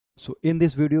So in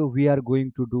this video, we are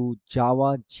going to do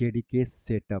Java JDK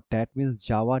setup. That means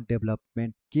Java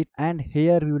development kit. And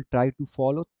here we will try to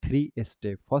follow three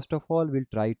steps. First of all, we'll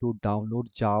try to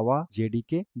download Java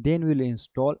JDK. Then we'll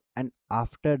install, and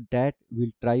after that,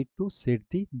 we'll try to set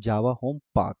the Java home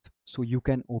path. So you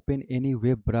can open any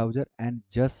web browser and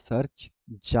just search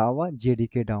Java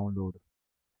JDK download.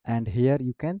 And here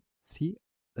you can see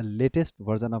the latest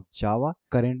version of Java,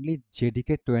 currently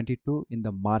JDK 22 in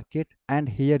the market. And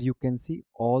here you can see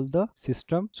all the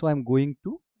system. So I'm going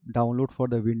to download for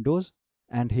the Windows,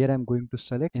 and here I'm going to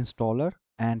select installer,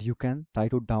 and you can try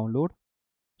to download.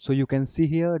 So you can see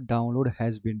here download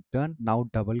has been done. Now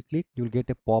double click, you'll get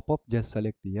a pop-up. Just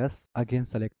select yes, again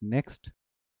select next,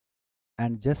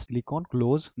 and just click on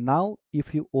close. Now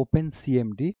if you open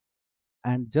CMD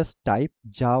and just type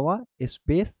Java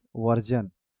space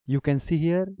version, you can see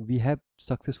here we have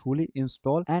successfully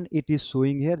installed, and it is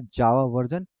showing here Java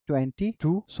version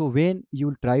 22. So when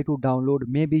you try to download,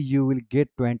 maybe you will get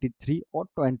 23 or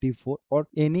 24 or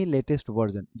any latest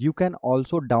version. You can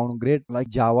also downgrade like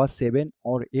Java 7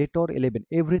 or 8 or 11.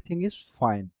 Everything is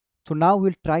fine. So now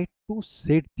we'll try to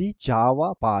set the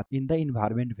Java path in the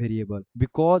environment variable,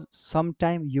 because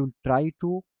sometime you try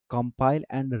to compile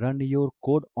and run your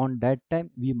code. On that time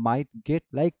we might get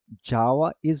like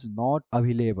Java is not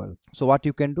available. So what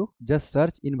you can do, just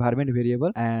search environment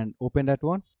variable and open that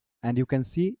one, and you can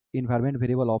see environment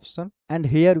variable option, and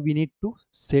here we need to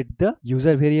set the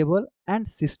user variable and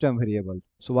system variable.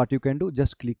 So what you can do,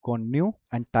 just click on new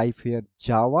and type here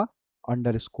Java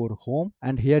underscore home,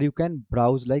 and here you can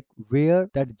browse like where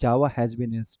that Java has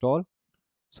been installed.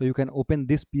 So you can open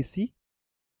this PC,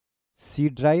 C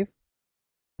drive,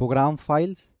 program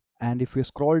files, and if you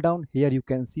scroll down here you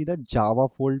can see the Java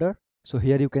folder. So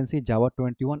here you can see Java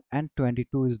 21 and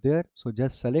 22 is there. So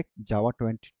just select Java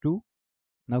 22.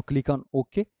 Now click on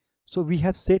OK. So we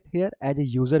have set here as a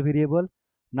user variable.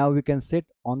 Now we can set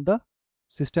on the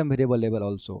system variable level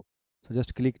also. So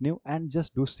just click new and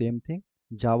just do same thing.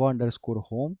 Java underscore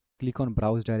home. Click on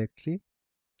browse directory.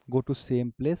 Go to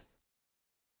same place.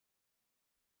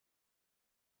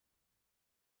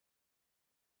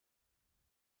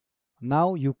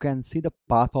 Now you can see the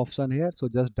path option here. So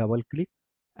just double click,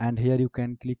 and here you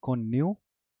can click on new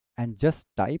and just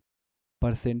type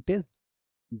percentage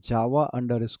Java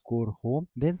underscore home,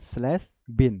 then slash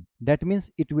bin. That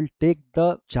means it will take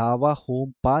the Java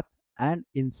home path, and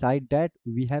inside that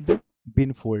we have the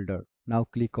bin folder. Now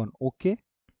click on OK.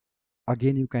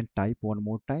 Again you can type one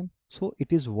more time. So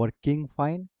it is working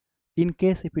fine. In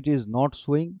case if it is not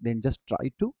showing, then just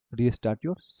try to restart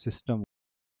your system.